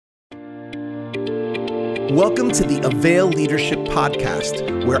Welcome to the Avail Leadership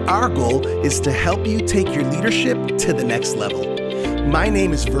Podcast, where our goal is to help you take your leadership to the next level. My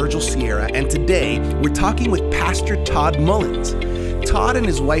name is Virgil Sierra, and today we're talking with Pastor Todd Mullins. Todd and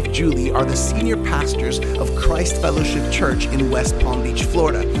his wife Julie are the senior pastors of Christ Fellowship Church in West Palm Beach,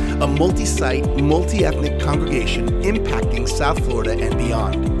 Florida, a multi-site, multi-ethnic congregation impacting South Florida and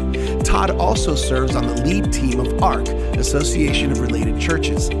beyond. Todd also serves on the lead team of ARC, Association of Related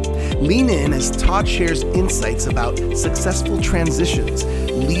Churches. Lean in as Todd shares insights about successful transitions,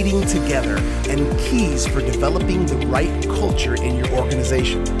 leading together, and keys for developing the right culture in your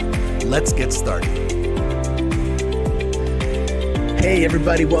organization. Let's get started. Hey,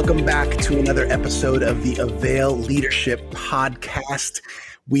 everybody, welcome back to another episode of the Avail Leadership Podcast.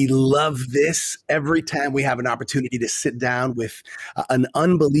 We love this every time we have an opportunity to sit down with an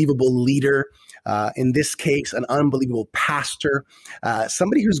unbelievable leader, in this case, an unbelievable pastor,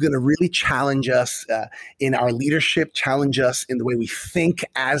 somebody who's going to really challenge us in our leadership, challenge us in the way we think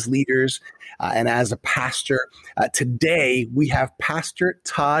as leaders and as a pastor. Today, we have Pastor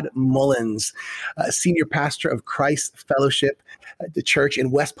Todd Mullins, senior pastor of Christ Fellowship, the church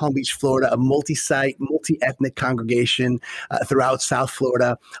in West Palm Beach, Florida, a multi-site, multi-ethnic congregation throughout South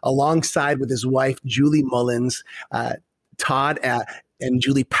Florida, alongside with his wife, Julie Mullins. Todd and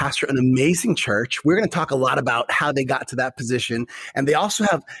Julie pastor an amazing church. We're going to talk a lot about how they got to that position. And they also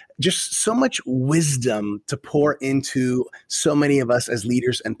have just so much wisdom to pour into so many of us as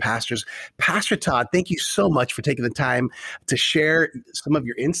leaders and pastors. Pastor Todd, thank you so much for taking the time to share some of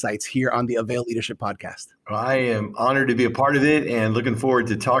your insights here on the Avail Leadership Podcast. I am honored to be a part of it and looking forward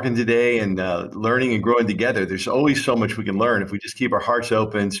to talking today and learning and growing together. There's always so much we can learn. If we just keep our hearts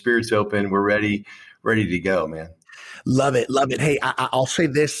open, spirits open, we're ready to go, man. Love it. Love it. Hey, I'll say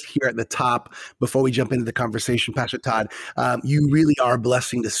this here at the top before we jump into the conversation, Pastor Todd. You really are a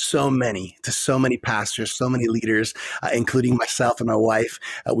blessing to so many pastors, so many leaders, including myself and my wife.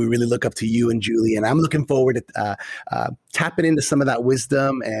 We really look up to you and Julie, and I'm looking forward to tapping into some of that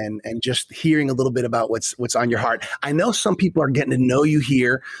wisdom and just hearing a little bit about what's on your heart. I know some people are getting to know you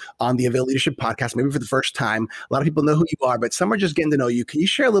here on the Avail Leadership Podcast, maybe for the first time. A lot of people know who you are, but some are just getting to know you. Can you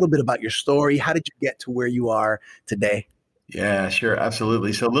share a little bit about your story? How did you get to where you are today? Yeah, sure.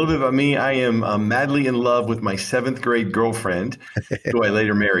 Absolutely. So a little bit about me. I am madly in love with my seventh grade girlfriend, who I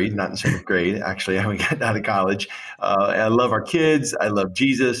later married, not in seventh grade. Actually, I got out of college. I love our kids. I love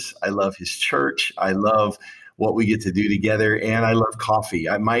Jesus. I love his church. I love what we get to do together. And I love coffee.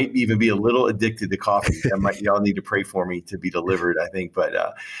 I might even be a little addicted to coffee. Y'all need to pray for me to be delivered, I think. But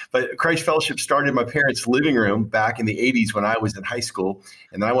Christ Fellowship started in my parents' living room back in the 80s when I was in high school.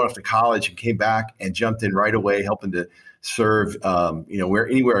 And then I went off to college and came back and jumped in right away, helping to serve,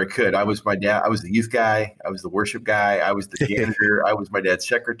 anywhere I could. I was the youth guy. I was the worship guy. I was the janitor. I was my dad's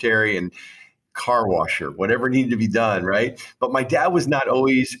secretary and car washer, whatever needed to be done. Right. But my dad was not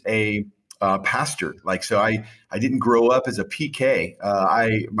always a pastor. So I didn't grow up as a PK.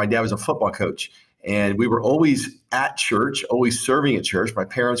 My dad was a football coach, and we were always at church, always serving at church. My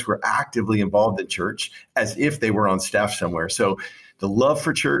parents were actively involved in church as if they were on staff somewhere. So the love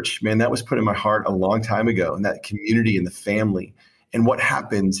for church, man, that was put in my heart a long time ago, and that community and the family and what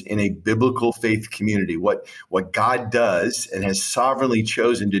happens in a biblical faith community, what God does and has sovereignly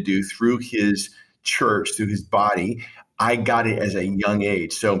chosen to do through his church, through his body. I got it as a young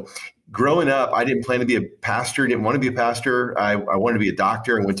age. So growing up, I didn't plan to be a pastor, didn't want to be a pastor. I wanted to be a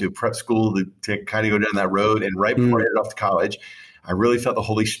doctor and went to prep school to kind of go down that road. And right before I headed off to college, I really felt the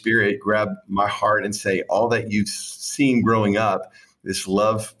Holy Spirit grab my heart and say, all that you've seen growing up, this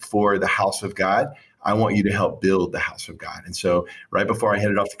love for the house of God, I want you to help build the house of God. And so right before I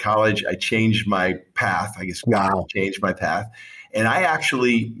headed off to college, I changed my path. I guess God changed my path. And I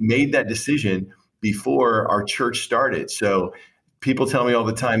actually made that decision before our church started. So people tell me all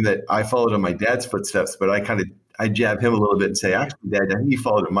the time that I followed in my dad's footsteps, but I jab him a little bit and say, actually, Dad, I think you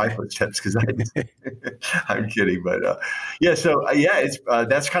followed in my footsteps because I'm kidding. But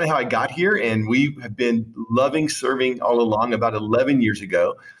that's kind of how I got here. And we have been loving serving all along. About 11 years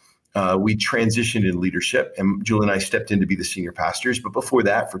ago, we transitioned in leadership, and Julie and I stepped in to be the senior pastors. But before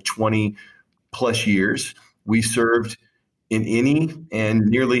that, for 20 plus years, we served in any and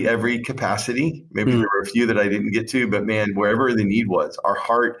nearly every capacity. Maybe there were a few that I didn't get to, but man, wherever the need was, our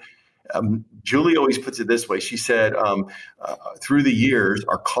heart. Julie always puts it this way. She said, through the years,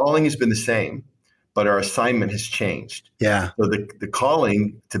 our calling has been the same, but our assignment has changed. Yeah. So the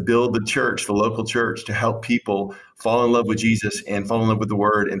calling to build the church, the local church, to help people fall in love with Jesus and fall in love with the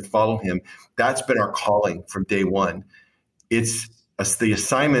word and follow him, that's been our calling from day one. The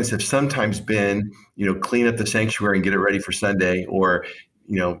assignments have sometimes been, clean up the sanctuary and get it ready for Sunday, or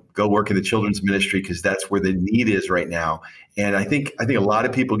go work in the children's ministry because that's where the need is right now. And I think a lot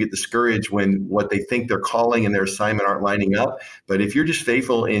of people get discouraged when what they think their calling and their assignment aren't lining up. But if you're just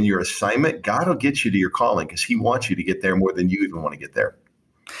faithful in your assignment, God will get you to your calling because he wants you to get there more than you even want to get there.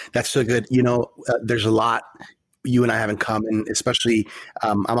 That's so good. There's a lot you and I have in common, especially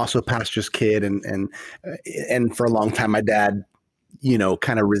I'm also a pastor's kid. And for a long time, my dad,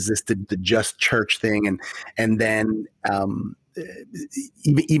 kind of resisted the just church thing. And then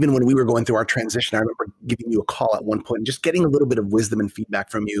even when we were going through our transition, I remember giving you a call at one point and just getting a little bit of wisdom and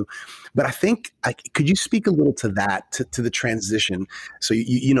feedback from you. But I think, could you speak a little to that, to the transition? So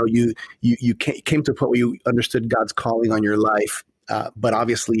you came to a point where you understood God's calling on your life, but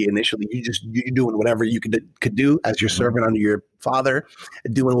obviously initially you're doing whatever you could do as your servant under your father,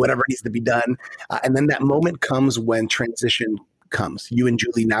 doing whatever needs to be done, and then that moment comes when transition comes. You and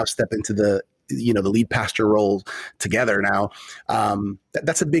Julie now step into the lead pastor role together now.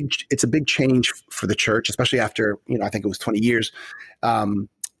 It's a big change for the church, especially after, I think it was 20 years.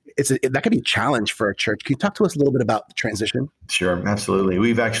 That could be a challenge for a church. Can you talk to us a little bit about the transition? Sure, absolutely.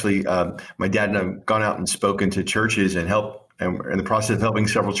 We've actually, my dad and I have gone out and spoken to churches and we're in the process of helping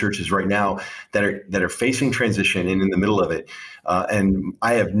several churches right now that are facing transition and in the middle of it. And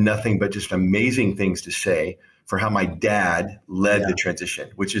I have nothing but just amazing things to say for how my dad led the transition,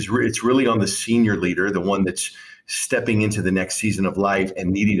 which is it's really on the senior leader, the one that's stepping into the next season of life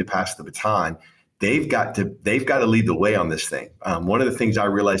and needing to pass the baton. They've got to lead the way on this thing. One of the things I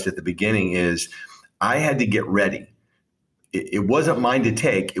realized at the beginning is I had to get ready. It wasn't mine to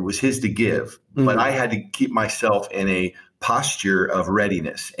take; it was his to give. Mm-hmm. But I had to keep myself in a posture of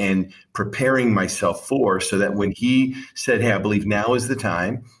readiness and preparing myself so that when he said, "Hey, I believe now is the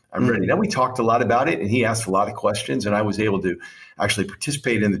time," I'm ready. Now, we talked a lot about it, and he asked a lot of questions, and I was able to actually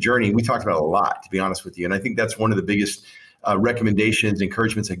participate in the journey. We talked about it a lot, to be honest with you. And I think that's one of the biggest recommendations,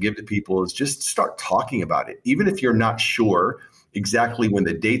 encouragements I give to people is just start talking about it. Even if you're not sure exactly when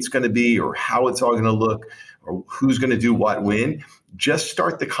the date's going to be or how it's all going to look or who's going to do what when, just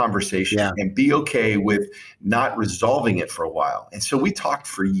start the conversation and be okay with not resolving it for a while. And so we talked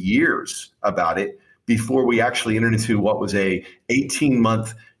for years about it before we actually entered into what was a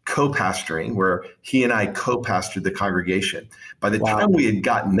 18-month co-pastoring, where he and I co-pastored the congregation. By the time we had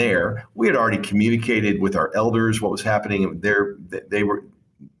gotten there, we had already communicated with our elders what was happening. They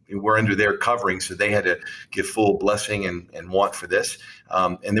were under their covering, so they had to give full blessing and want for this.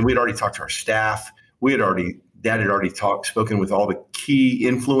 And then we'd already talked to our staff. Dad had already spoken with all the key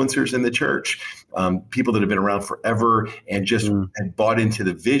influencers in the church, people that have been around forever and just had bought into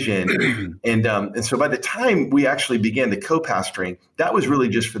the vision. And so by the time we actually began the co-pastoring, that was really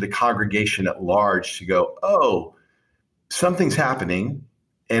just for the congregation at large to go, oh, something's happening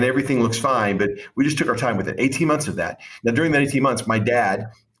and everything looks fine. But we just took our time with it. 18 months of that. Now, during that 18 months, my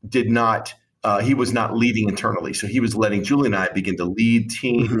dad he was not leading internally. So he was letting Julie and I begin to lead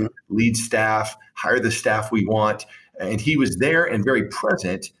team, lead staff, hire the staff we want. And he was there and very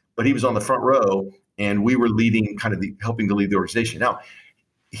present, but he was on the front row and we were leading, helping to lead the organization. Now,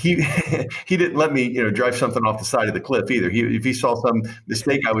 he didn't let me, drive something off the side of the cliff either. If he saw some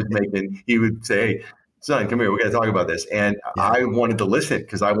mistake I was making, he would say, "Hey, son, come here. We got to talk about this." And I wanted to listen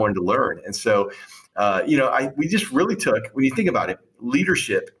because I wanted to learn. And so, we just really took, when you think about it,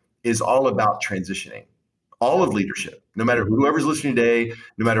 leadership is all about transitioning. All of leadership, no matter whoever's listening today,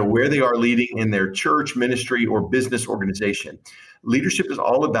 no matter where they are leading in their church, ministry, or business organization, leadership is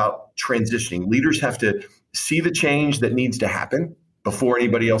all about transitioning. Leaders have to see the change that needs to happen before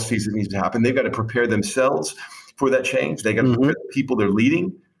anybody else sees it needs to happen. They've got to prepare themselves for that change. They got to prepare the people they're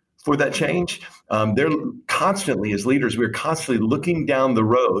leading for that change. They're constantly, as leaders, we're constantly looking down the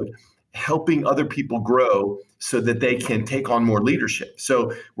road, helping other people grow so that they can take on more leadership.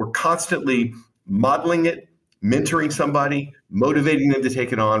 So we're constantly modeling it, mentoring somebody, motivating them to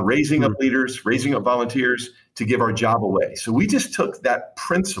take it on, raising up leaders, raising up volunteers to give our job away. So we just took that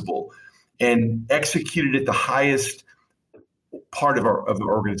principle and executed it the highest part of our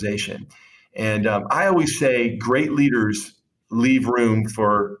organization. And I always say great leaders leave room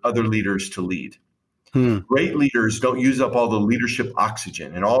for other leaders to lead. Great leaders don't use up all the leadership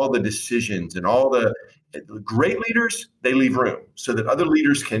oxygen and all the decisions and all the great leaders. They leave room so that other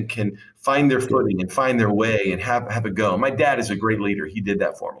leaders can find their footing and find their way and have a go. My dad is a great leader. He did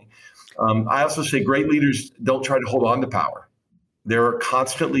that for me. I also say great leaders don't try to hold on to power. They're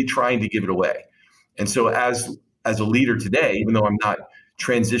constantly trying to give it away. And so as a leader today, even though I'm not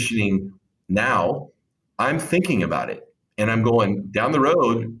transitioning now, I'm thinking about it. And I'm going down the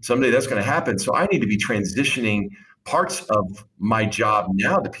road, someday that's going to happen. So I need to be transitioning parts of my job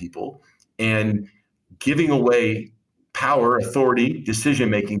now to people and giving away power, authority,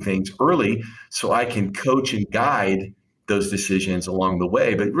 decision-making things early so I can coach and guide those decisions along the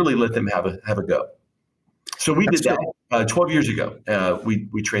way, but really let them have a go. So we did that 12 years ago. We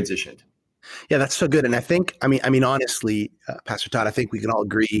transitioned. Yeah, that's so good. And I mean, honestly, Pastor Todd, I think we can all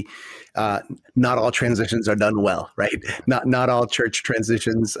agree, not all transitions are done well, right? Not all church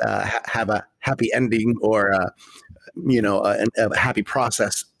transitions have a happy ending or, a happy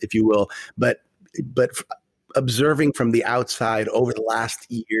process, if you will. But observing from the outside over the last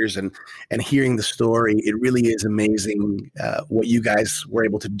years and hearing the story, it really is amazing what you guys were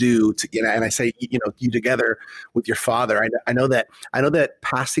able to do. And I say, you together with your father. I know that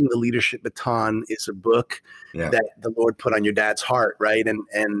Passing the Leadership Baton is a book that the Lord put on your dad's heart, right?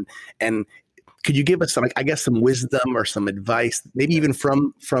 And could you give us some wisdom or some advice, maybe even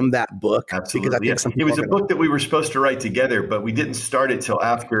from that book? Absolutely. Because I think it was a book that we were supposed to write together, but we didn't start it till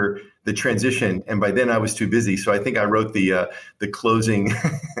after the transition, and by then I was too busy. So I think I wrote the closing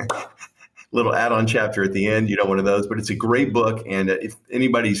little add-on chapter at the end. One of those. But it's a great book, and if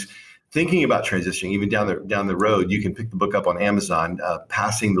anybody's thinking about transitioning, even down the road, you can pick the book up on Amazon,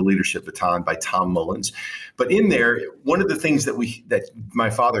 Passing the Leadership Baton by Tom Mullins. But in there, one of the things that my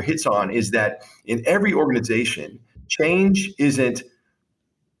father hits on is that in every organization, change isn't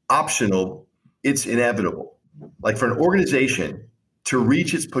optional, it's inevitable. Like for an organization to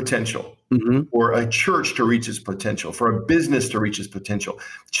reach its potential, or a church to reach its potential, for a business to reach its potential,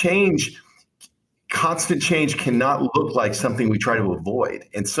 constant change cannot look like something we try to avoid.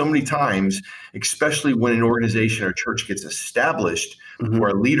 And so many times, especially when an organization or church gets established, or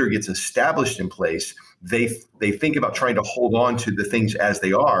a leader gets established in place, they think about trying to hold on to the things as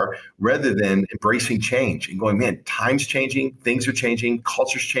they are rather than embracing change and going, man, time's changing, things are changing,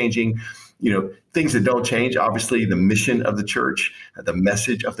 culture's changing. Things that don't change, obviously the mission of the church, the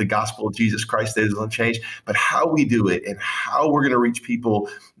message of the gospel of Jesus Christ, that doesn't change, but how we do it and how we're going to reach people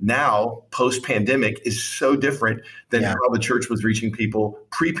now post-pandemic is so different than how the church was reaching people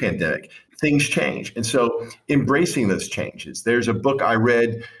pre-pandemic. Things change. And so embracing those changes. There's a book I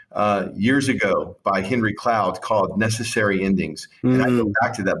read years ago by Henry Cloud called Necessary Endings. And I go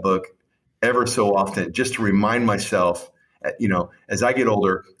back to that book ever so often just to remind myself, as I get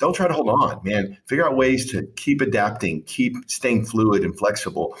older, don't try to hold on, man. Figure out ways to keep adapting, keep staying fluid and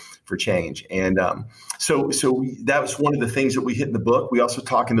flexible for change. And so that was one of the things that we hit in the book. We also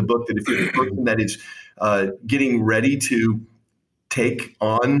talk in the book that if you're a person that is getting ready to take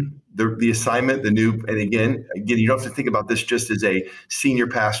on the assignment, and again, you don't have to think about this just as a senior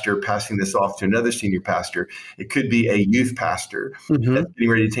pastor passing this off to another senior pastor. It could be a youth pastor that's getting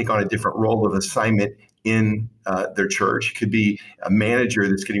ready to take on a different role of assignment in their church. It could be a manager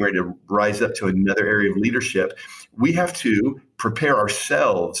that's getting ready to rise up to another area of leadership. We have to prepare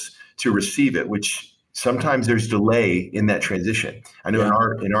ourselves to receive it, which sometimes there's delay in that transition. I know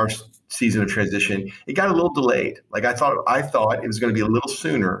in our season of transition, it got a little delayed. Like I thought it was going to be a little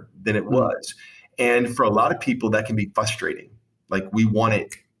sooner than it was. And for a lot of people, that can be frustrating. Like we want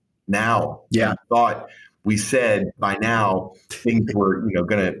it now. Yeah. We thought we said by now things were,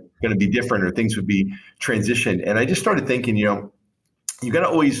 going to be different or things would be transitioned. And I just started thinking, you got to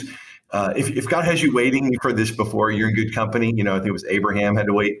always, if God has you waiting, you've heard this before, you're in good company. I think it was Abraham had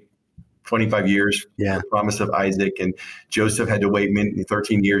to wait 25 years for the promise of Isaac, and Joseph had to wait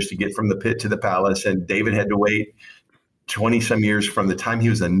 13 years to get from the pit to the palace, and David had to wait 20 some years from the time he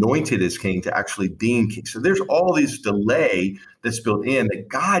was anointed as king to actually being king. So there's all this delay that's built in, that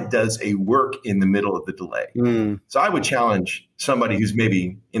God does a work in the middle of the delay. So I would challenge somebody who's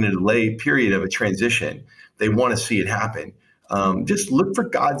maybe in a delay period of a transition, they want to see it happen. Just look for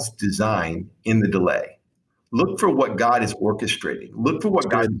God's design in the delay. Look for what God is orchestrating. Look for what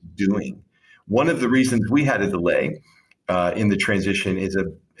God is doing. One of the reasons we had a delay in the transition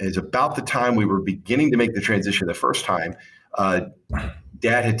is about the time we were beginning to make the transition the first time.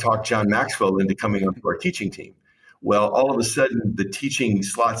 Dad had talked John Maxwell into coming onto our teaching team. Well, all of a sudden, the teaching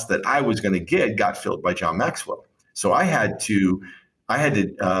slots that I was going to get got filled by John Maxwell. So I had to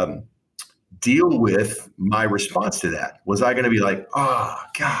deal with my response to that. Was I going to be like, oh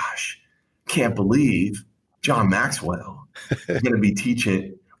gosh, can't believe John Maxwell is going to be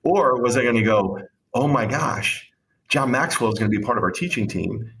teaching? Or was I going to go, oh my gosh, John Maxwell is going to be part of our teaching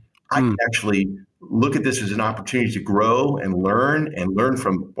team. I can actually look at this as an opportunity to grow and learn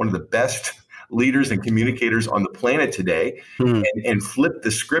from one of the best leaders and communicators on the planet today, and flip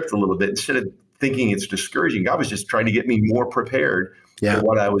the script a little bit. Instead of thinking it's discouraging, God was just trying to get me more prepared for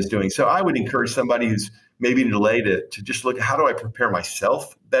what I was doing. So I would encourage somebody who's maybe in a delay to just look at, how do I prepare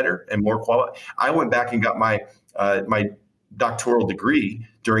myself better and more quality? I went back and got my doctoral degree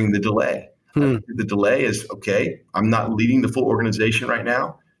during the delay. I Hmm. look at the delay as, okay, I'm not leading the full organization right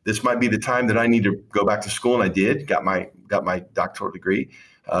now. This might be the time that I need to go back to school, and I did. Got my doctoral degree.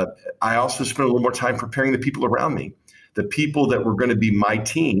 I also spent a little more time preparing the people around me, the people that were going to be my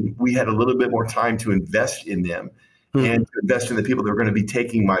team. We had a little bit more time to invest in them Hmm. and to invest in the people that were going to be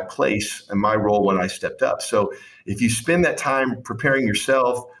taking my place and my role when I stepped up. So if you spend that time preparing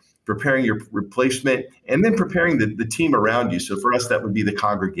yourself, preparing your replacement, and then preparing the team around you. So for us, that would be the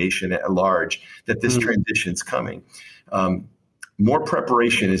congregation at large, that this Hmm. transition's coming. More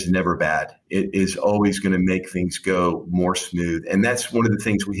preparation is never bad. It is always going to make things go more smooth. And that's one of the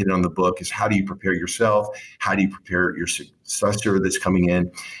things we hit on the book is how do you prepare yourself? How do you prepare your successor that's coming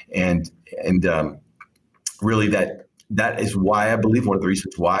in? And really that is why I believe one of the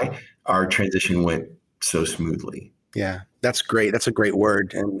reasons why our transition went so smoothly. Yeah, that's great. That's a great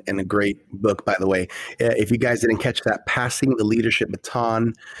word and a great book, by the way. If you guys didn't catch that, Passing the Leadership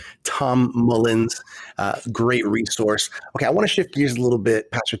Baton, Tom Mullins, great resource. Okay, I want to shift gears a little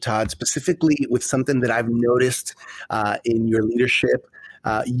bit, Pastor Todd, specifically with something that I've noticed in your leadership.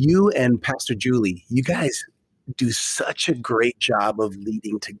 You and Pastor Julie, you guys do such a great job of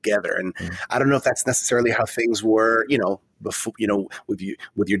leading together. And I don't know if that's necessarily how things were, before, with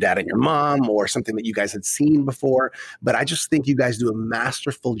your dad and your mom or something that you guys had seen before. But I just think you guys do a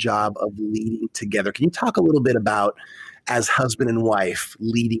masterful job of leading together. Can you talk a little bit about, as husband and wife,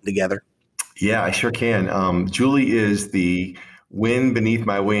 leading together? Yeah, I sure can. Julie is the wind beneath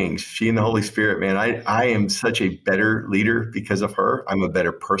my wings. She and the Holy Spirit, man. I am such a better leader because of her. I'm a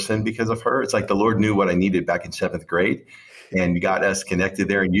better person because of her. It's like the Lord knew what I needed back in 7th grade and got us connected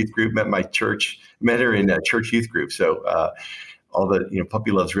there in youth group, met her in a church youth group. So all the,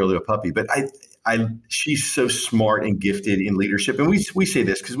 puppy loves really a puppy. But she's so smart and gifted in leadership. And we say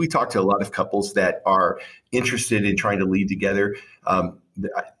this because we talk to a lot of couples that are interested in trying to lead together.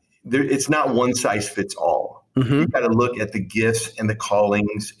 It's not one size fits all. Mm-hmm. You've got to look at the gifts and the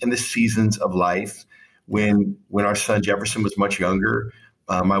callings and the seasons of life. When our son Jefferson was much younger,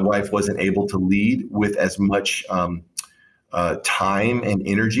 my wife wasn't able to lead with as much time and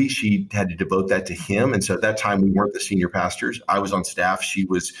energy. She had to devote that to him. And so at that time, we weren't the senior pastors. I was on staff. She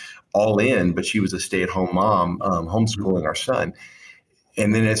was all in, but she was a stay-at-home mom, homeschooling our son.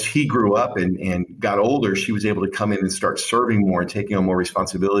 And then as he grew up and got older, she was able to come in and start serving more and taking on more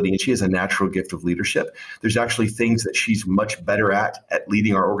responsibility. And she has a natural gift of leadership. There's actually things that she's much better at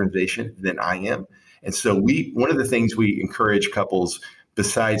leading our organization than I am. And so one of the things we encourage couples,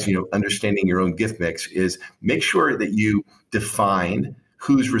 besides, understanding your own gift mix, is make sure that you define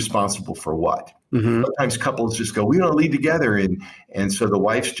who's responsible for what. Mm-hmm. Sometimes couples just go, we don't lead together. And so the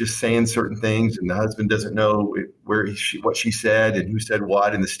wife's just saying certain things and the husband doesn't know what she said and who said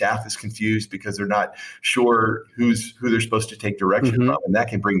what. And the staff is confused because they're not sure who they're supposed to take direction from. And that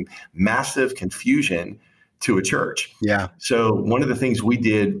can bring massive confusion to a church. Yeah. So one of the things we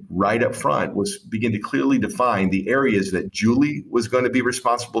did right up front was begin to clearly define the areas that Julie was going to be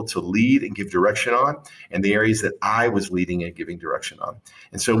responsible to lead and give direction on, and the areas that I was leading and giving direction on.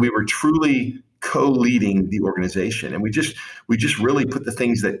 And so we were truly co-leading the organization. And we just really put the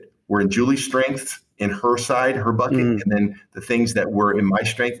things that were in Julie's strength in her side, her bucket, and then the things that were in my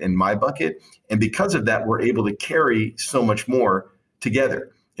strength in my bucket. And because of that, we're able to carry so much more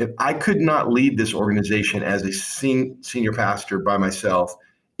together. If I could not lead this organization as a senior pastor by myself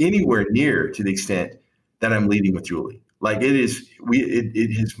anywhere near to the extent that I'm leading with Julie. Like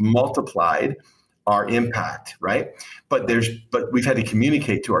it has multiplied our impact, right? But we've had to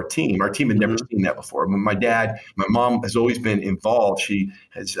communicate to our team. Our team had never seen that before. My mom has always been involved. She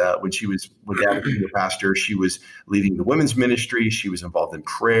has, when dad was a pastor, she was leading the women's ministry. She was involved in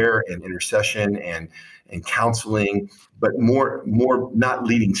prayer and intercession and counseling, but more not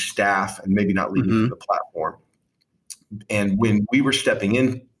leading staff and maybe not leading the platform. And when we were stepping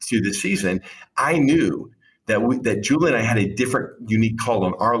into the season, I knew that Julie and I had a different, unique call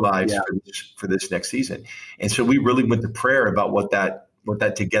on our lives for this next season. And so we really went to prayer about what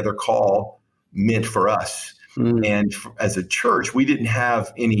that together call meant for us. And as a church, we didn't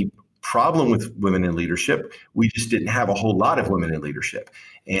have any problem with women in leadership. We just didn't have a whole lot of women in leadership.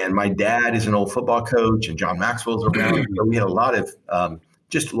 And my dad is an old football coach, and John Maxwell's around. So we had a lot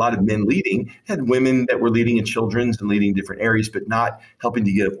of men leading, had women that were leading in children's and leading different areas, but not helping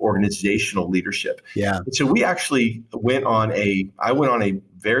to give organizational leadership. Yeah. And so we actually I went on a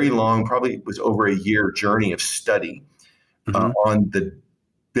very long, probably it was over a year journey of study on the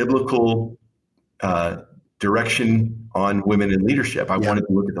biblical direction on women in leadership. I wanted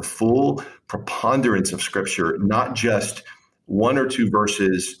to look at the full preponderance of Scripture, not just one or two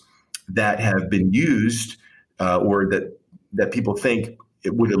verses that have been used or that people think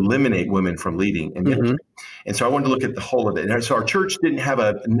it would eliminate women from leading in ministry. And so I wanted to look at the whole of it. And so our church didn't have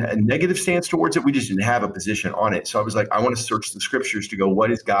a negative stance towards it. We just didn't have a position on it. So I was like, I want to search the scriptures to go, what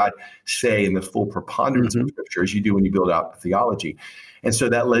does God say in the full preponderance of scripture, as you do when you build out theology? And so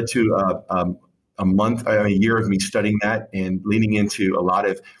that led to a year of me studying that and leaning into a lot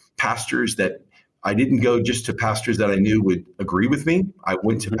of pastors that I didn't go just to pastors that I knew would agree with me. I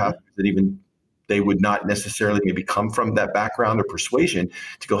went to pastors that even they would not necessarily maybe come from that background or persuasion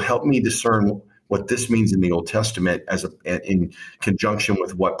to go help me discern what this means in the Old Testament in conjunction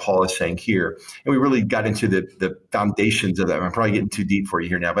with what Paul is saying here. And we really got into the foundations of that. I'm probably getting too deep for you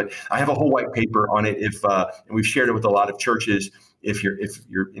here now, but I have a whole white paper on it. And we've shared it with a lot of churches. If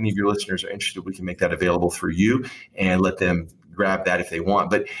any of your listeners are interested, we can make that available through you and let them grab that if they want.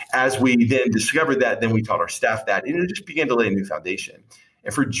 But as we then discovered that, then we taught our staff that, and it just began to lay a new foundation.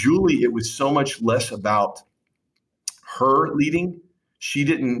 And for Julie, it was so much less about her leading. She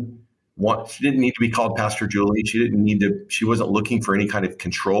didn't need to be called Pastor Julie. She wasn't looking for any kind of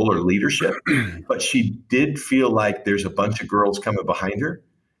control or leadership, but she did feel like there's a bunch of girls coming behind her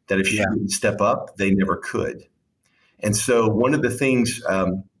that if she didn't step up, they never could. And so one of the things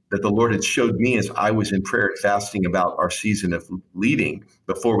that the Lord had showed me as I was in prayer and fasting about our season of leading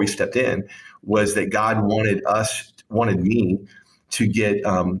before we stepped in was that God wanted me to get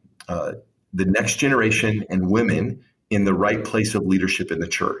the next generation and women in the right place of leadership in the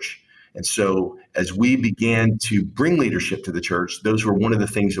church. And so as we began to bring leadership to the church, those were one of the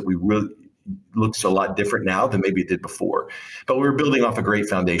things that we really looks a lot different now than maybe it did before. But we were building off a great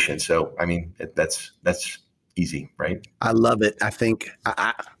foundation. So, I mean, that's easy, right? I love it. I think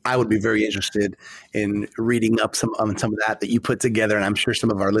I would be very interested in reading up some of that you put together, and I'm sure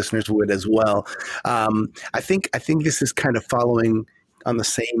some of our listeners would as well. I think this is kind of following on the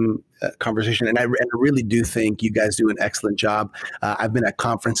same conversation, and I really do think you guys do an excellent job. I've been at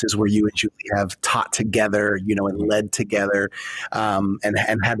conferences where you and Julie have taught together, and led together, and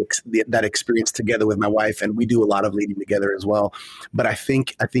had that experience together with my wife, and we do a lot of leading together as well. But I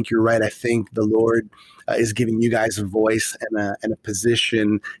think you're right. I think the Lord is giving you guys a voice and a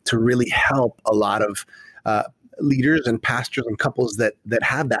position to really help a lot of leaders and pastors and couples that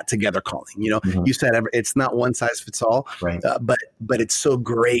have that together calling. You said it's not one size fits all, right? But it's so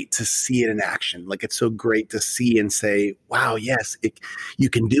great to see it in action. Like, it's so great to see and say, wow, yes, you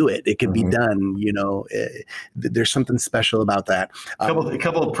can do it. It can be done. There's something special about that. A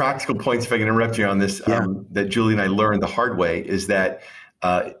couple of practical points, if I can interrupt you on this, that Julie and I learned the hard way is that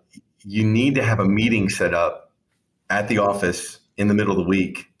you need to have a meeting set up at the office in the middle of the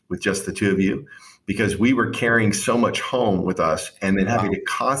week with just the two of you, because we were carrying so much home with us and then having to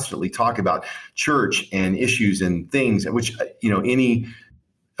constantly talk about church and issues and things, which,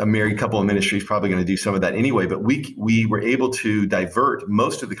 a married couple in ministry is probably going to do some of that anyway. But we were able to divert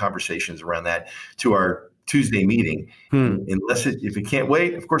most of the conversations around that to our Tuesday meeting. Unless if it can't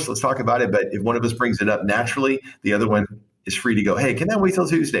wait, of course, let's talk about it. But if one of us brings it up naturally, the other one is free to go, hey, can that wait till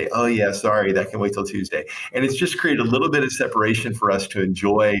Tuesday? Oh yeah, sorry, that can wait till Tuesday. And it's just created a little bit of separation for us to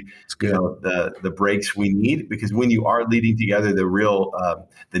enjoy the breaks we need, because when you are leading together, the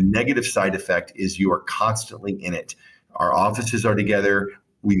negative side effect is you are constantly in it. Our offices are together.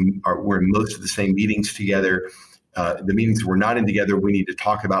 We're in most of the same meetings together. The meetings we're not in together, we need to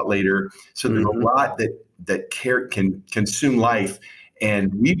talk about later. So there's a lot that can consume life.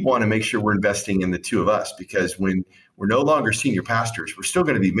 And we want to make sure we're investing in the two of us, because when we're no longer senior pastors, we're still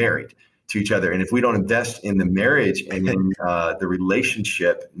going to be married to each other. And if we don't invest in the marriage and in the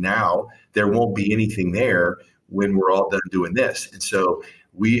relationship now, there won't be anything there when we're all done doing this. And so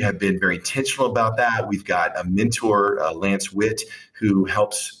we have been very intentional about that. We've got a mentor, Lance Witt, who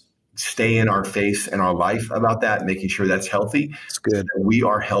helps stay in our face and our life about that, making sure that's healthy. It's good. We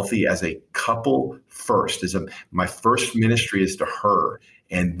are healthy as a couple first. My first ministry is to her,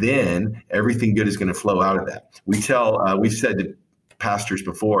 and then everything good is going to flow out of that. We've said to pastors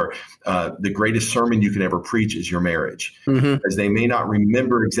before, the greatest sermon you can ever preach is your marriage, because they may not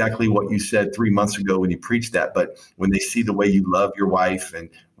remember exactly what you said 3 months ago when you preached that, but when they see the way you love your wife and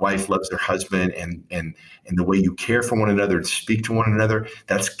wife loves their husband and the way you care for one another and speak to one another,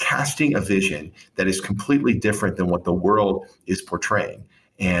 that's casting a vision that is completely different than what the world is portraying.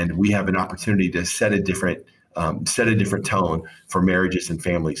 And we have an opportunity to set a different tone for marriages and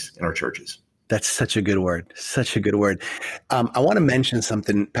families in our churches. That's such a good word. Such a good word. I want to mention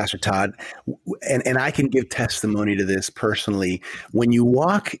something, Pastor Todd, and I can give testimony to this personally. When you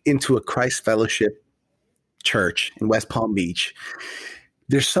walk into a Christ Fellowship church in West Palm Beach,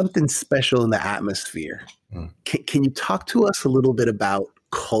 there's something special in the atmosphere. Can you talk to us a little bit about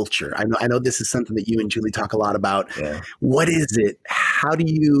culture? I know this is something that you and Julie talk a lot about. Yeah. What is it? how do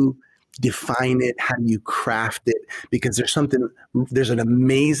you define it? How do you craft it? Because there's an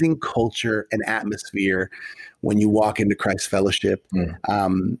amazing culture and atmosphere when you walk into Christ Fellowship.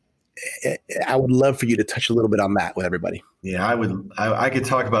 I would love for you to touch a little bit on that with everybody. Yeah, I could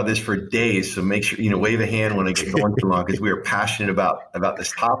talk about this for days. So make sure, wave a hand when I get going too long, because we are passionate about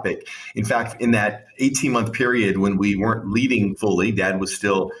this topic. In fact, in that 18-month period when we weren't leading fully, Dad was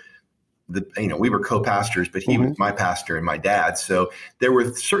still we were co-pastors, but he was my pastor and my dad. So there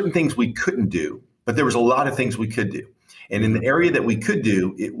were certain things we couldn't do, but there was a lot of things we could do. And in the area that we could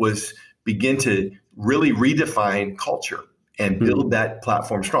do, it was begin to really redefine culture and build that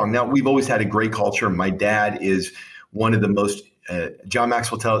platform strong. Now, we've always had a great culture. My dad is one of the most, John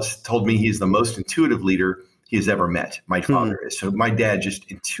Maxwell told me he is the most intuitive leader he has ever met. My father is. So my dad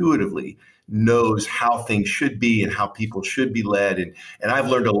just intuitively knows how things should be and how people should be led. And I've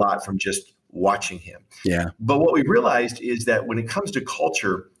learned a lot from just watching him. Yeah. But what we realized is that when it comes to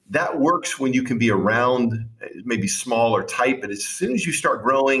culture, that works when you can be around maybe small or tight, but as soon as you start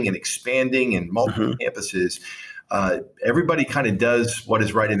growing and expanding and multiple campuses, everybody kind of does what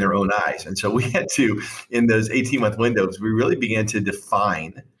is right in their own eyes. And so we had to, in those 18-month windows, we really began to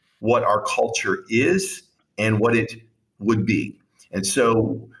define what our culture is and what it would be. And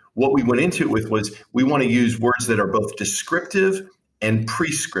so what we went into it with was we want to use words that are both descriptive and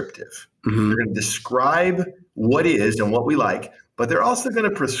prescriptive. They're going to describe what is and what we like, but they're also going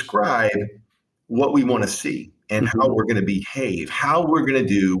to prescribe what we want to see and how we're going to behave, how we're going to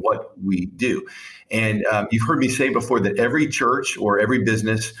do what we do. And you've heard me say before that every church or every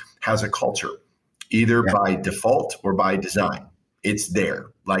business has a culture, either by default or by design. It's there.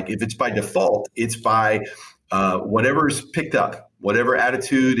 Like if it's by default, it's by whatever's picked up, whatever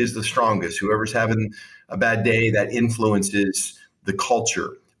attitude is the strongest, whoever's having a bad day, that influences the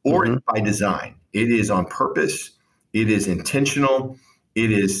culture. Or it's by design. It is on purpose. It is intentional.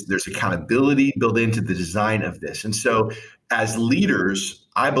 There's accountability built into the design of this. And so as leaders,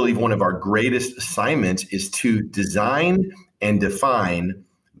 I believe one of our greatest assignments is to design and define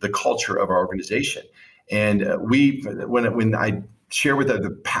the culture of our organization. And when I share with other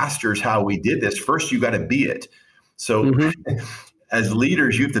pastors how we did this, first you got to be it. So as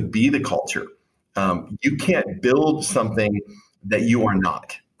leaders, you have to be the culture. You can't build something that you are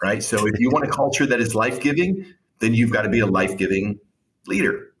not, right? So if you want a culture that is life-giving, then you've got to be a life-giving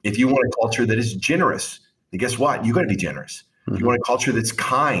leader. If you want a culture that is generous, then guess what? You got to be generous. If you want a culture that's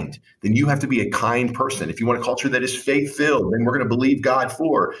kind, then you have to be a kind person. If you want a culture that is faith-filled, then we're going to believe God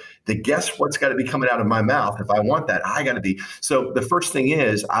for. Then guess what's got to be coming out of my mouth? If I want that, I got to be. So the first thing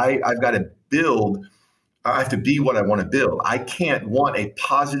is I've got to build. I have to be what I want to build. I can't want a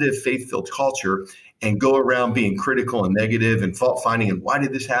positive, faith-filled culture and go around being critical and negative and fault finding and why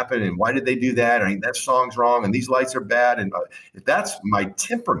did this happen and why did they do that? I mean, that song's wrong and these lights are bad. And if that's my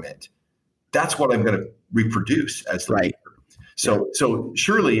temperament, that's what I'm going to reproduce as the leader. So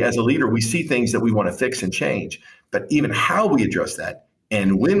surely as a leader, we see things that we want to fix and change, but even how we address that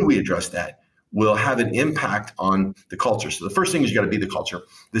and when we address that will have an impact on the culture. So the first thing is you got to be the culture.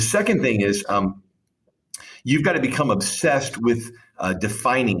 The second thing is you've got to become obsessed with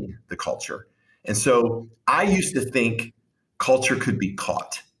defining the culture. And so I used to think culture could be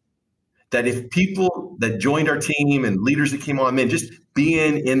caught. That if people that joined our team and leaders that came on, man, just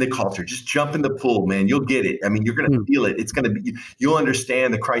being in the culture, just jump in the pool, man, you'll get it. I mean, you're going to feel it. It's going to be, you'll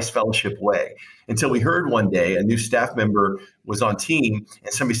understand the Christ Fellowship way. Until we heard one day a new staff member was on team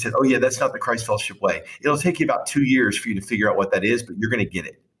and somebody said, oh yeah, that's not the Christ Fellowship way. It'll take you about 2 years for you to figure out what that is, but you're going to get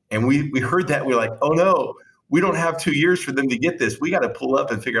it. And we heard that. We're like, oh no, we don't have 2 years for them to get this. We got to pull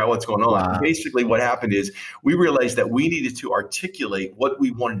up and figure out what's going on. Wow. Basically what happened is we realized that we needed to articulate what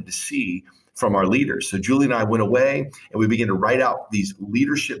we wanted to see from our leaders. So Julie and I went away and we began to write out these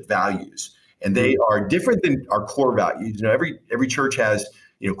leadership values, and they are different than our core values. You know, every church has,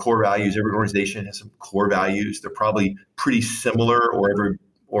 core values. Every organization has some core values. They're probably pretty similar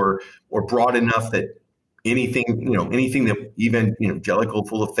or broad enough that anything that even evangelical,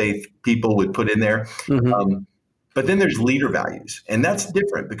 full of faith people would put in there. But then there's leader values, and that's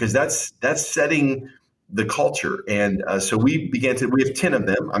different because that's setting the culture. And so we have 10 of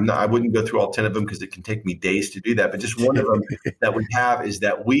them. I wouldn't go through all 10 of them because it can take me days to do that. But just one of them that we have is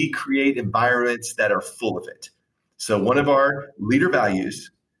that we create environments that are full of it. So one of our leader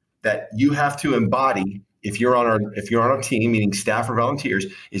values that you have to embody if you're on our team, meaning staff or volunteers,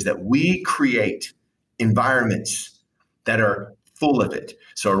 is that we create environments that are full of it.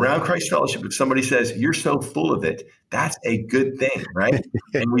 So around Christ Fellowship, if somebody says, you're so full of it, that's a good thing, right?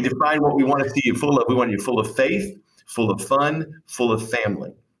 And we define what we want to see you full of. We want you full of faith, full of fun, full of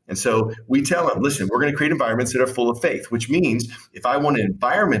family. And so we tell them, listen, we're going to create environments that are full of faith, which means if I want an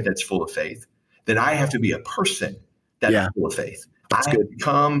environment that's full of faith, then I have to be a person that's full of faith. That's I good. have to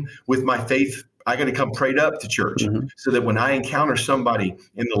come with my faith. I got to come prayed up to church so that when I encounter somebody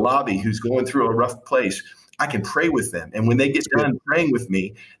in the lobby who's going through a rough place, I can pray with them. And when they get done praying with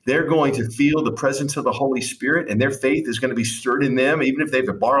me, they're going to feel the presence of the Holy Spirit, and their faith is going to be stirred in them, even if they've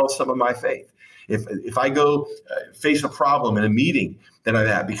borrowed some of my faith. If I go face a problem in a meeting that I'm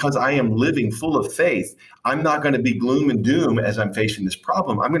at, because I am living full of faith, I'm not going to be gloom and doom as I'm facing this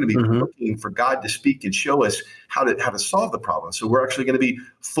problem. I'm going to be looking for God to speak and show us how to solve the problem. So we're actually going to be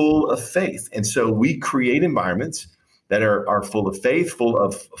full of faith. And so we create environments that are full of faith, full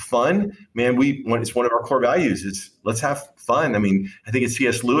of fun. Man, it's one of our core values is let's have fun. I mean, I think it's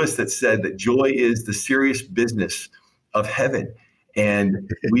C.S. Lewis that said that joy is the serious business of heaven.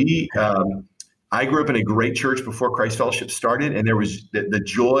 And I grew up in a great church before Christ Fellowship started, and there was the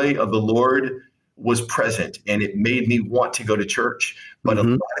joy of the Lord was present, and it made me want to go to church. But a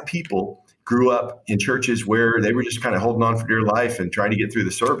lot of people grew up in churches where they were just kind of holding on for dear life and trying to get through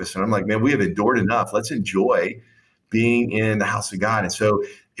the service. And I'm like, man, we have endured enough. Let's enjoy being in the house of God. And so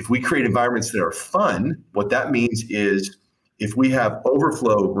if we create environments that are fun, what that means is if we have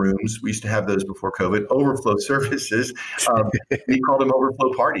overflow rooms, we used to have those before COVID, overflow services, we call them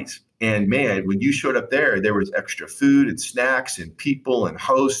overflow parties. And man, when you showed up there was extra food and snacks and people and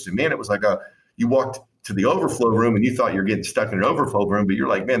hosts. And man, it was like you walked to the overflow room and you thought you're getting stuck in an overflow room, but you're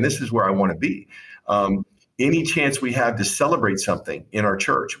like, man, this is where I want to be. Any chance we have to celebrate something in our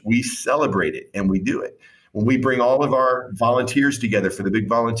church, we celebrate it and we do it. When we bring all of our volunteers together for the big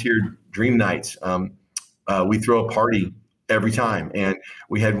volunteer dream nights, we throw a party every time. And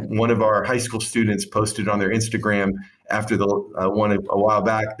we had one of our high school students posted on their Instagram after the one a while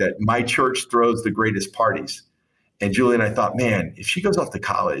back that my church throws the greatest parties. And Julie and I thought, man, if she goes off to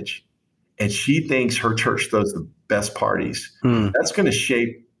college and she thinks her church throws the best parties, that's going to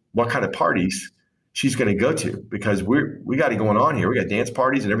shape what kind of parties she's going to go to, because we got it going on here. We got dance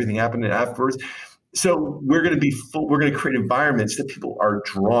parties and everything happening afterwards. So we're going to create environments that people are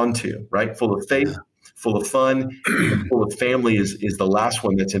drawn to, right? Full of faith, full of fun, full of family is the last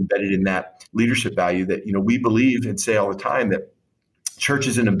one that's embedded in that leadership value that, we believe and say all the time that church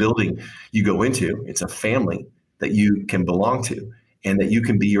isn't a building you go into. It's a family that you can belong to and that you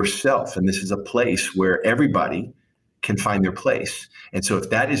can be yourself. And this is a place where everybody can find their place. And so if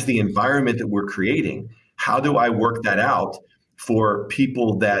that is the environment that we're creating, how do I work that out for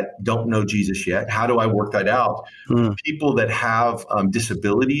people that don't know Jesus yet? How do I work that out for people that have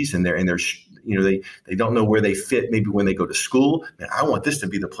disabilities and they're they don't know where they fit maybe when they go to school? And I want this to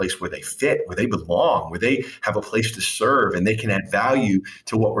be the place where they fit, where they belong, where they have a place to serve and they can add value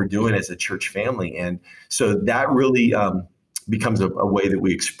to what we're doing as a church family. And so that really becomes a way that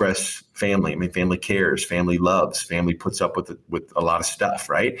we express family. I mean, family cares, family loves, family puts up with a lot of stuff,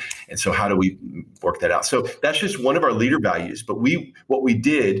 right? And so how do we work that out? So that's just one of our leader values. But what we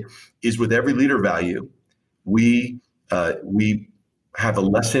did is with every leader value, we have a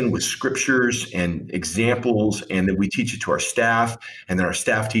lesson with scriptures and examples, and then we teach it to our staff, and then our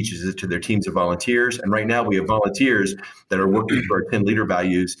staff teaches it to their teams of volunteers. And right now we have volunteers that are working for our 10 leader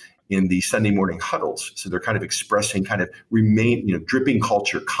values in the Sunday morning huddles. So they're kind of expressing dripping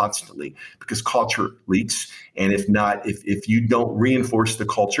culture constantly, because culture leaks. And if you don't reinforce the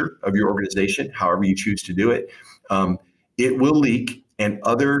culture of your organization, however you choose to do it, it will leak, and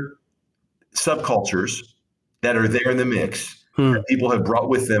other subcultures that are there in the mix that people have brought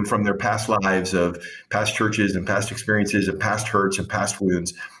with them from their past lives of past churches and past experiences and past hurts and past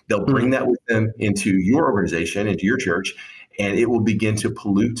wounds, they'll bring that with them into your organization, into your church, and it will begin to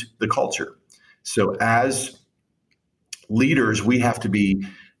pollute the culture. So as leaders, we have to be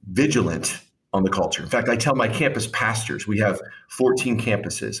vigilant on the culture. In fact, I tell my campus pastors, we have 14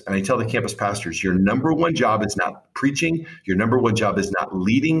 campuses, and I tell the campus pastors, your number one job is not preaching. Your number one job is not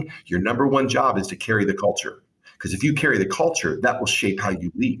leading. Your number one job is to carry the culture. Because if you carry the culture, that will shape how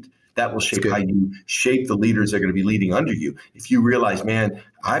you lead. That will shape how you shape the leaders that are going to be leading under you. If you realize, man,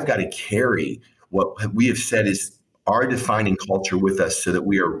 I've got to carry what we have said is our defining culture with us so that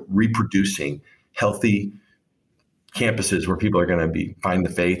we are reproducing healthy campuses where people are going to find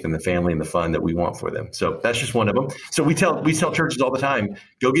the faith and the family and the fun that we want for them. So that's just one of them. So we tell churches all the time,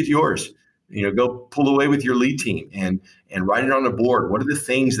 go get yours. Go pull away with your lead team and write it on a board. What are the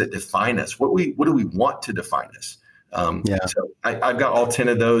things that define us? What do we want to define us? So I've got all 10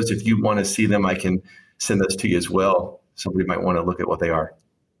 of those. If you want to see them, I can send those to you as well. Somebody might want to look at what they are.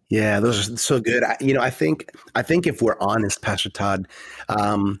 Yeah, those are so good. I think if we're honest, Pastor Todd,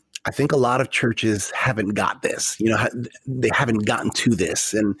 I think a lot of churches haven't got this, they haven't gotten to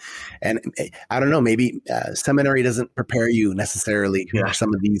this. And I don't know, maybe seminary doesn't prepare you necessarily for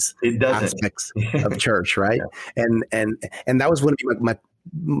some of these It doesn't. aspects of church. Right. Yeah. And that was one of my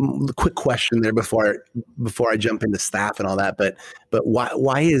quick question there before I jump into staff and all that. But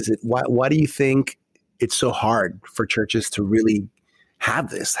why is it, why do you think it's so hard for churches to really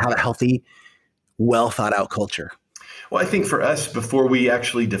have a healthy, well thought out culture? Well, I think for us, before we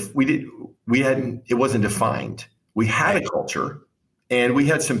actually, it wasn't defined. We had a culture and we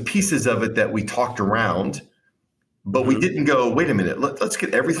had some pieces of it that we talked around, but we didn't go, wait a minute, let's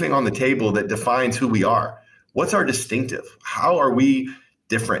get everything on the table that defines who we are. What's our distinctive? How are we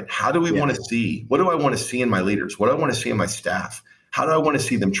different? How do we want to see? What do I want to see in my leaders? What do I want to see in my staff? How do I want to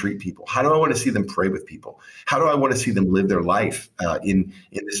see them treat people? How do I want to see them pray with people? How do I want to see them live their life in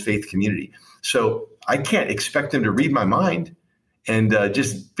this faith community? So I can't expect them to read my mind and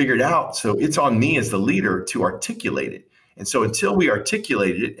just figure it out. So it's on me as the leader to articulate it. And so until we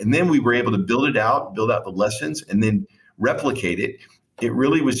articulated it, and then we were able to build out the lessons and then replicate it, it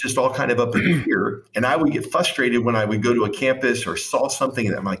really was just all kind of up in here. And I would get frustrated when I would go to a campus or saw something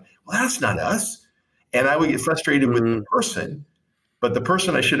and I'm like, well, that's not us. And I would get frustrated with the person. But the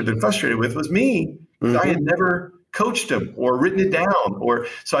person I should have been frustrated with was me, because I had never coached them or written it down.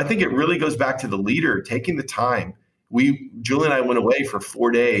 So I think it really goes back to the leader taking the time. Julie and I went away for 4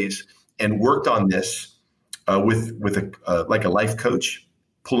 days and worked on this with a life coach,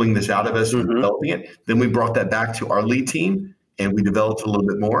 pulling this out of us and developing it. Then we brought that back to our lead team and we developed a little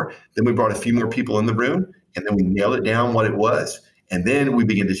bit more. Then we brought a few more people in the room and then we nailed it down what it was. And then we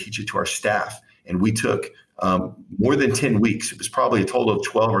began to teach it to our staff. And we took more than 10 weeks. It was probably a total of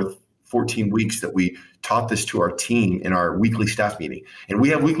 12 or 14 weeks that we taught this to our team in our weekly staff meeting. And we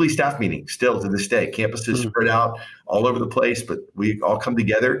have weekly staff meetings still to this day. Campuses spread out all over the place, but we all come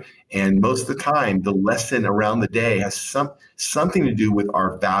together. And most of the time, the lesson around the day has something to do with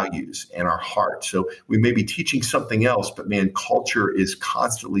our values and our heart. So we may be teaching something else, but man, culture is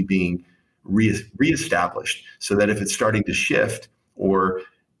constantly being reestablished so that if it's starting to shift or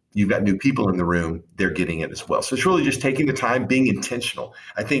you've got new people in the room, they're getting it as well. So it's really just taking the time, being intentional.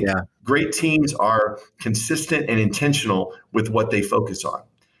 I think great teams are consistent and intentional with what they focus on.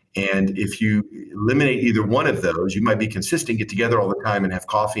 And if you eliminate either one of those, you might be consistent, get together all the time and have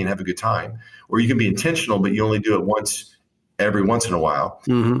coffee and have a good time. Or you can be intentional, but you only do it every once in a while.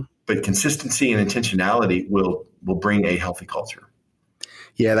 But consistency and intentionality will bring a healthy culture.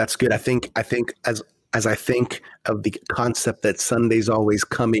 Yeah, that's good. I think as I think of the concept that Sunday's always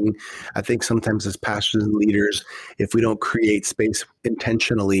coming, I think sometimes as pastors and leaders, if we don't create space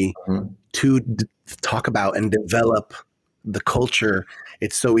intentionally to talk about and develop the culture,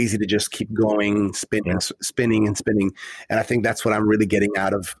 it's so easy to just keep going, spinning. And I think that's what I'm really getting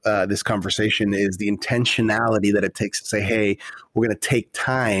out of this conversation is the intentionality that it takes to say, hey, we're going to take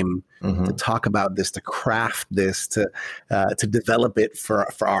time to talk about this, to craft this, to develop it for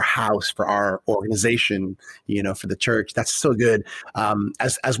our house, for our organization, for the church. That's so good.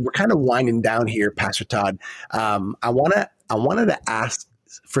 As we're kind of winding down here, Pastor Todd, I wanted to ask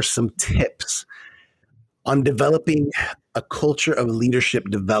for some tips on developing a culture of leadership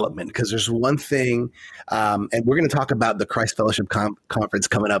development, because there's one thing, and we're going to talk about the Christ Fellowship Conference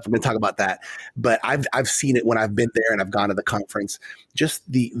coming up. We're going to talk about that, but I've seen it when I've been there and I've gone to the conference. Just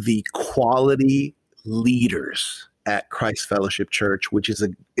the quality leaders at Christ Fellowship Church, which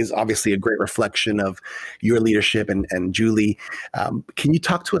is obviously a great reflection of your leadership and Julie. Can you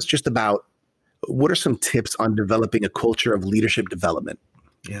talk to us just about what are some tips on developing a culture of leadership development?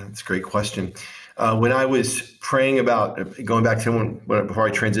 Yeah, that's a great question. When I was praying about going back to before I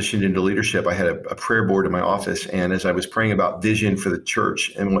transitioned into leadership, I had a prayer board in my office. And as I was praying about vision for the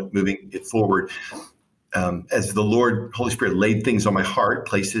church and moving it forward, as the Holy Spirit laid things on my heart,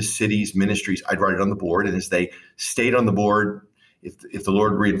 places, cities, ministries, I'd write it on the board. And as they stayed on the board, if the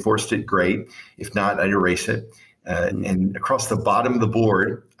Lord reinforced it, great. If not, I'd erase it. And across the bottom of the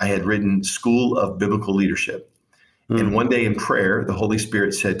board, I had written School of Biblical Leadership. And one day in prayer, the Holy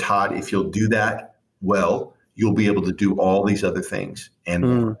Spirit said, Todd, if you'll do that well, you'll be able to do all these other things.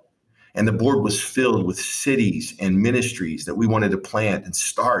 And the board was filled with cities and ministries that we wanted to plant and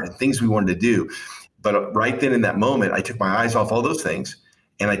start and things we wanted to do. But right then in that moment, I took my eyes off all those things.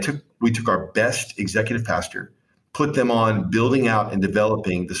 And we took our best executive pastor, put them on building out and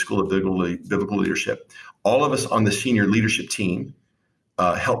developing the School of Biblical Leadership. All of us on the senior leadership team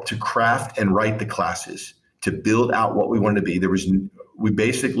helped to craft and write the classes to build out what we wanted to be. We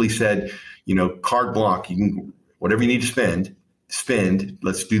basically said, carte blanche, you can, whatever you need to spend, spend.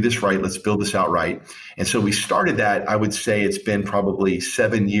 Let's do this right. Let's build this out right. And so we started that. I would say it's been probably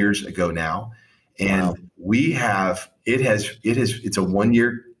 7 years ago now. And Wow. it's a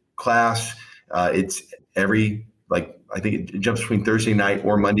 1-year class. It's every, I think it jumps between Thursday night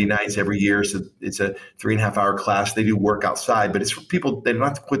or Monday nights every year. So it's a 3.5 hour class. They do work outside, but it's for people, they don't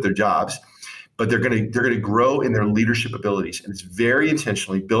have to quit their jobs, but they're going to grow in their leadership abilities. And it's very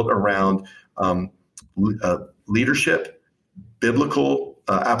intentionally built around leadership, biblical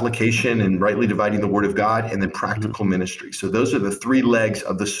application, and rightly dividing the word of God, and then practical ministry. So those are the 3 legs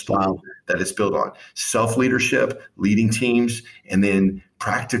of the stool that it's built on: self-leadership, leading teams, and then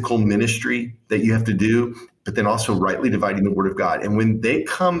practical ministry that you have to do, but then also rightly dividing the word of God. And when they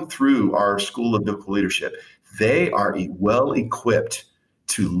come through our School of Biblical Leadership, they are well equipped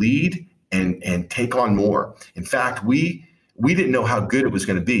to lead and take on more. In fact, we didn't know how good it was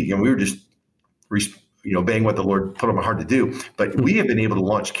going to be. And we were just obeying what the Lord put on my heart to do. But we have been able to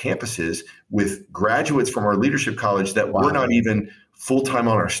launch campuses with graduates from our leadership college that were not even full-time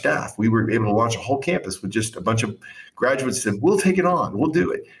on our staff. We were able to launch a whole campus with just a bunch of graduates that said, we'll take it on, we'll do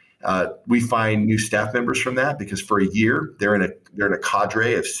it. We find new staff members from that, because for a year they're in a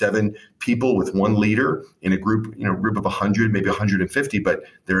cadre of 7 people with 1 leader in a group, group of 100, maybe 150, but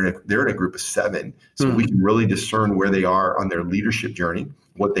they're in a group of 7. So we can really discern where they are on their leadership journey,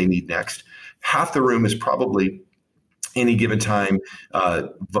 what they need next. Half the room is probably any given time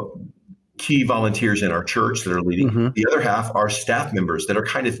key volunteers in our church that are leading. The other half are staff members that are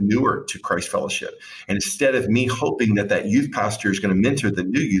kind of newer to Christ Fellowship. And instead of me hoping that youth pastor is going to mentor the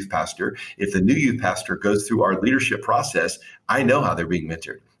new youth pastor, if the new youth pastor goes through our leadership process, I know how they're being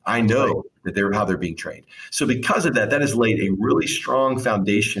mentored. I know how they're being trained. So because of that has laid a really strong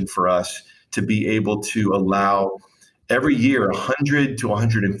foundation for us to be able to allow every year 100 to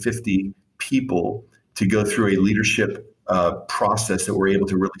 150 people to go through a leadership process that we're able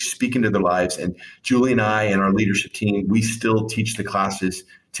to really speak into their lives. And Julie and I and our leadership team, we still teach the classes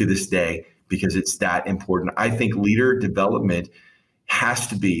to this day because it's that important. I think leader development has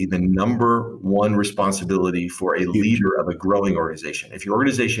to be the number one responsibility for a leader of a growing organization. If your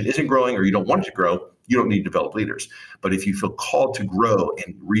organization isn't growing or you don't want it to grow, you don't need to develop leaders. But if you feel called to grow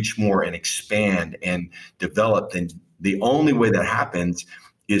and reach more and expand and develop, then the only way that happens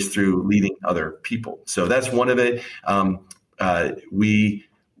is through leading other people. So that's one of it. We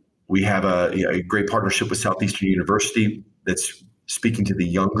have a great partnership with Southeastern University that's speaking to the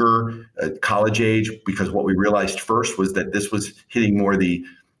younger college age, because what we realized first was that this was hitting more the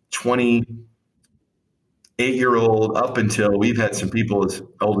 28-year-old up until we've had some people as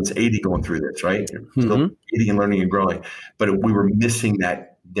old as 80 going through this, right? Still 80 and learning and growing. But we were missing that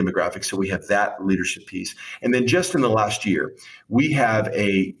demographic. So we have that leadership piece. And then just in the last year, we have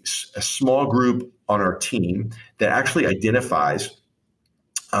a small group on our team that actually identifies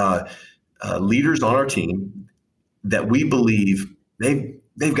leaders on our team that we believe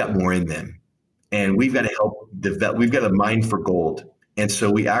they've got more in them, and we've got to help develop. We've got a mind for gold. And so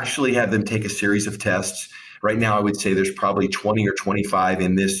we actually have them take a series of tests. Right now, I would say there's probably 20 or 25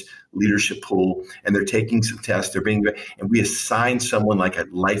 in this leadership pool, and they're taking some tests. And we assign someone like a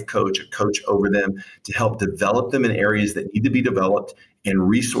life coach, a coach over them to help develop them in areas that need to be developed and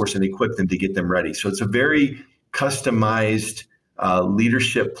resource and equip them to get them ready. So it's a very customized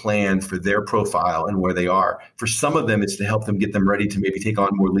leadership plan for their profile and where they are. For some of them, it's to help them get them ready to maybe take on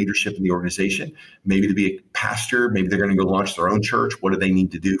more leadership in the organization, maybe to be a pastor, maybe they're going to go launch their own church. What do they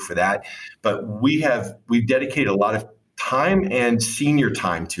need to do for that? But we dedicate a lot of time and senior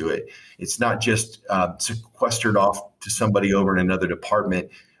time to it. It's not just sequestered off to somebody over in another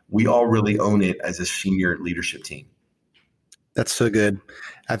department. We all really own it as a senior leadership team. That's so good.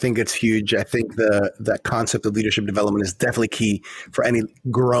 I think it's huge. I think that concept of leadership development is definitely key for any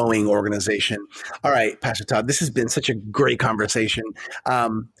growing organization. All right, Pastor Todd, this has been such a great conversation.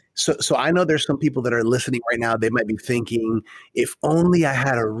 So I know there's some people that are listening right now. They might be thinking, if only I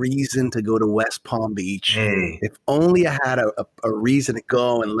had a reason to go to West Palm Beach. If only I had a reason to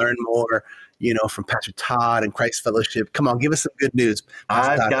go and learn more, from Pastor Todd and Christ Fellowship. Come on, give us some good news.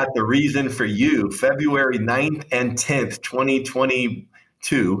 I've got the reason for you. February 9th and 10th,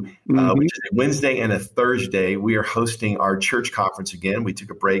 2022, which is a Wednesday and a Thursday. We are hosting our church conference again. We took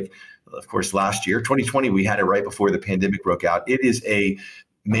a break, of course, last year. 2020, we had it right before the pandemic broke out. It is a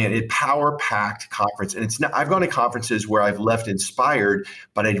power-packed conference. And it's not, I've gone to conferences where I've left inspired,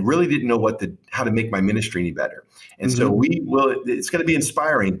 but I really didn't know how to make my ministry any better. And so it's going to be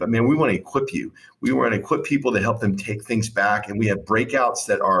inspiring, but man, we want to equip you. We want to equip people to help them take things back. And we have breakouts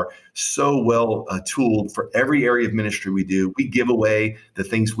that are so well tooled for every area of ministry we do. We give away the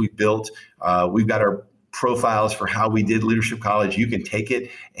things we've built. We've got our profiles for how we did Leadership College. You can take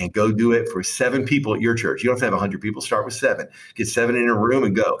it and go do it for 7 people at your church. You don't have to have 100 people. Start with 7. Get 7 in a room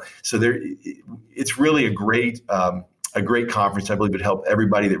and go. So it's really a great conference. I believe it would help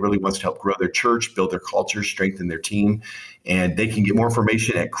everybody that really wants to help grow their church, build their culture, strengthen their team. And they can get more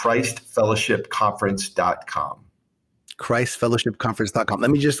information at ChristFellowshipConference.com. ChristFellowshipConference.com.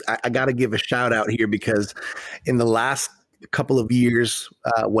 Let me I got to give a shout out here, because in the last couple of years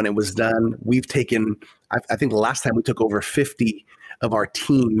when it was done, we've taken, I think the last time we took over 50 of our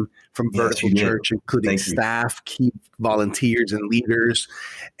team from Vertical Church, including staff, key volunteers, and leaders.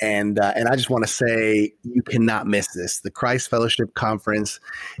 And I just want to say, you cannot miss this. The Christ Fellowship Conference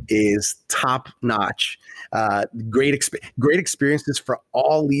is top notch. Great experiences for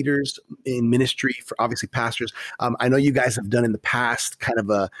all leaders in ministry, for obviously pastors. I know you guys have done in the past kind of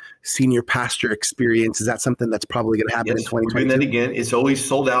a senior pastor experience. Is that something that's probably going to happen in 2022? We're doing that again. It's always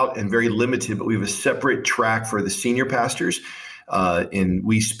sold out and very limited, but we have a separate track for the senior pastors. And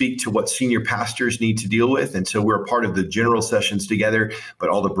we speak to what senior pastors need to deal with. And so we're a part of the general sessions together, but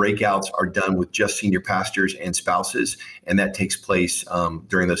all the breakouts are done with just senior pastors and spouses. And that takes place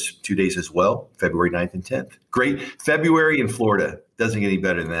during those 2 days as well, February 9th and 10th. Great. February in Florida. Doesn't get any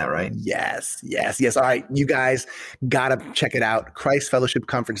better than that, right? Yes. All right. You guys got to check it out.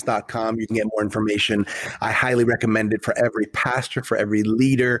 ChristFellowshipConference.com. You can get more information. I highly recommend it for every pastor, for every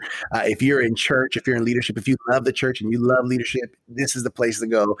leader. If you're in church, if you're in leadership, if you love the church and you love leadership, this is the place to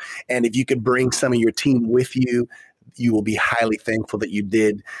go. And if you could bring some of your team with you, you will be highly thankful that you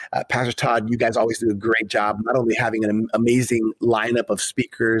did. Pastor Todd, you guys always do a great job, not only having an amazing lineup of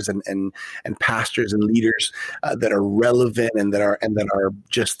speakers and pastors and leaders that are relevant and that are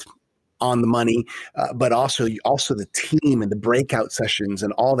just on the money, but also the team and the breakout sessions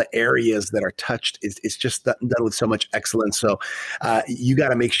and all the areas that are touched is just done with so much excellence. So you got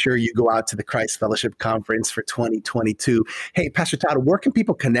to make sure you go out to the Christ Fellowship Conference for 2022. Hey, Pastor Todd, where can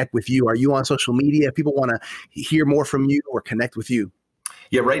people connect with you? Are you on social media? If people want to hear more from you or connect with you?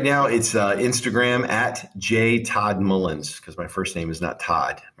 Yeah, right now it's Instagram at J Todd Mullins, because my first name is not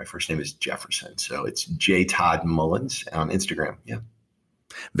Todd. My first name is Jefferson. So it's J Todd Mullins on Instagram. Yeah.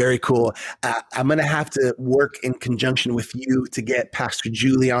 Very cool. I'm going to have to work in conjunction with you to get Pastor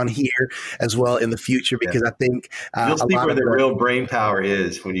Julie on here as well in the future, because I think you'll see where the real brain power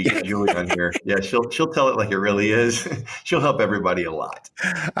is when you get Julie on here. Yeah, she'll tell it like it really is. She'll help everybody a lot.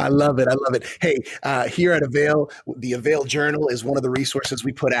 I love it. Hey, here at Avail, the Avail Journal is one of the resources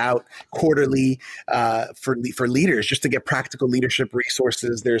we put out quarterly for leaders, just to get practical leadership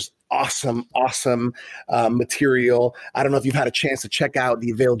resources. There's awesome material. I don't know if you've had a chance to check out the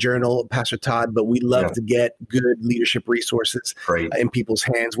Avail Journal, Pastor Todd, but we love to get good leadership resources in people's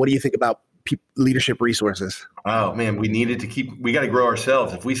hands. What do you think about leadership resources? Oh man, we got to grow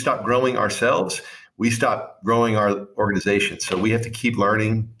ourselves. If we stop growing ourselves, we stop growing our organization. So we have to keep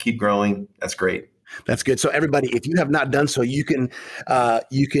learning, keep growing. That's great. That's good. So everybody, if you have not done so, you can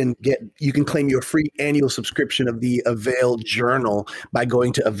claim your free annual subscription of the Avail Journal by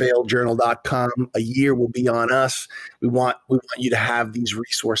going to availjournal.com. A year will be on us. We want you to have these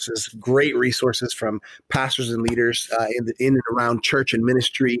resources, great resources from pastors and leaders in and around church and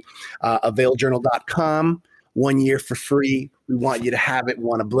ministry. Availjournal.com. 1 year for free. We want you to have it. We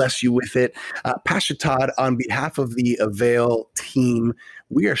want to bless you with it. Pastor Todd, on behalf of the Avail team,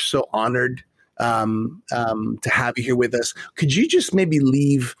 we are so honored to have you here with us. Could you just maybe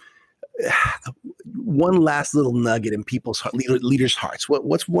leave one last little nugget in people's leaders' hearts?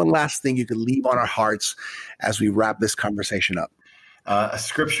 What's one last thing you could leave on our hearts as we wrap this conversation up? A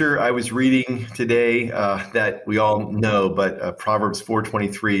scripture I was reading today that we all know, but Proverbs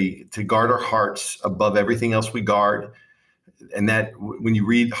 4:23, to guard our hearts above everything else we guard. And that when you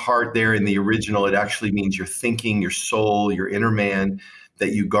read heart there in the original, it actually means your thinking, your soul, your inner man,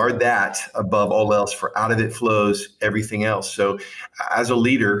 that you guard that above all else, for out of it flows everything else. So as a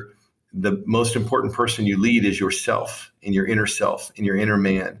leader, the most important person you lead is yourself, and your inner self, and your inner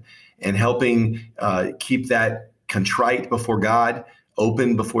man, and helping keep that contrite before God,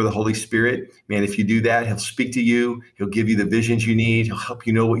 open before the Holy Spirit. Man, if you do that, he'll speak to you. He'll give you the visions you need. He'll help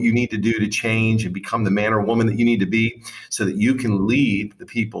you know what you need to do to change and become the man or woman that you need to be, so that you can lead the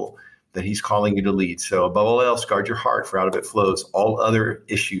people that he's calling you to lead. So above all else, guard your heart, for out of it flows all other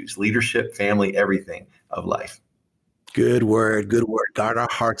issues, leadership, family, everything of life. Good word. Guard our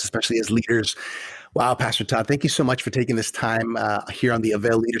hearts, especially as leaders. Wow, Pastor Todd, thank you so much for taking this time here on the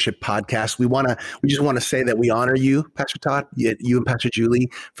Avail Leadership Podcast. We just want to say that we honor you, Pastor Todd, you and Pastor Julie,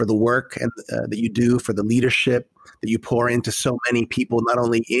 for the work and that you do for the leadership that you pour into so many people, not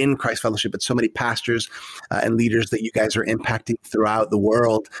only in Christ Fellowship, but so many pastors and leaders that you guys are impacting throughout the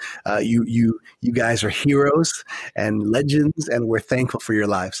world. You guys are heroes and legends, and we're thankful for your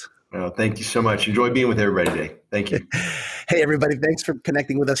lives. Oh, thank you so much. Enjoy being with everybody today. Thank you. Hey, everybody. Thanks for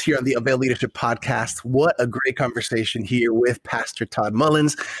connecting with us here on the Avail Leadership Podcast. What a great conversation here with Pastor Todd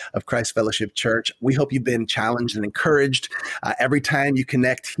Mullins of Christ Fellowship Church. We hope you've been challenged and encouraged. Every time you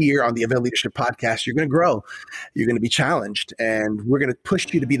connect here on the Avail Leadership Podcast, you're going to grow. You're going to be challenged, and we're going to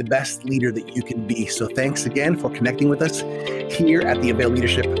push you to be the best leader that you can be. So thanks again for connecting with us here at the Avail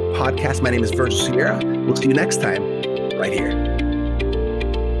Leadership Podcast. My name is Virgil Sierra. We'll see you next time right here.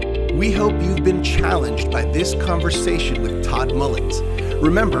 We hope you've been challenged by this conversation with Todd Mullins.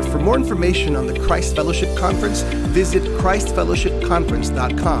 Remember, for more information on the Christ Fellowship Conference, visit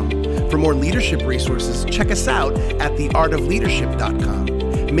christfellowshipconference.com. For more leadership resources, check us out at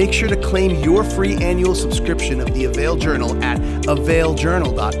theartofleadership.com. Make sure to claim your free annual subscription of the Avail Journal at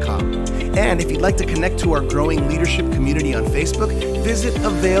availjournal.com. And if you'd like to connect to our growing leadership community on Facebook, visit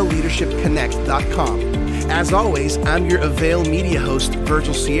availleadershipconnect.com. As always, I'm your Avail Media host,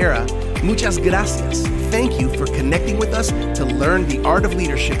 Virgil Sierra. Muchas gracias. Thank you for connecting with us to learn the art of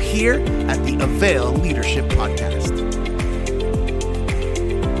leadership here at the Avail Leadership Podcast.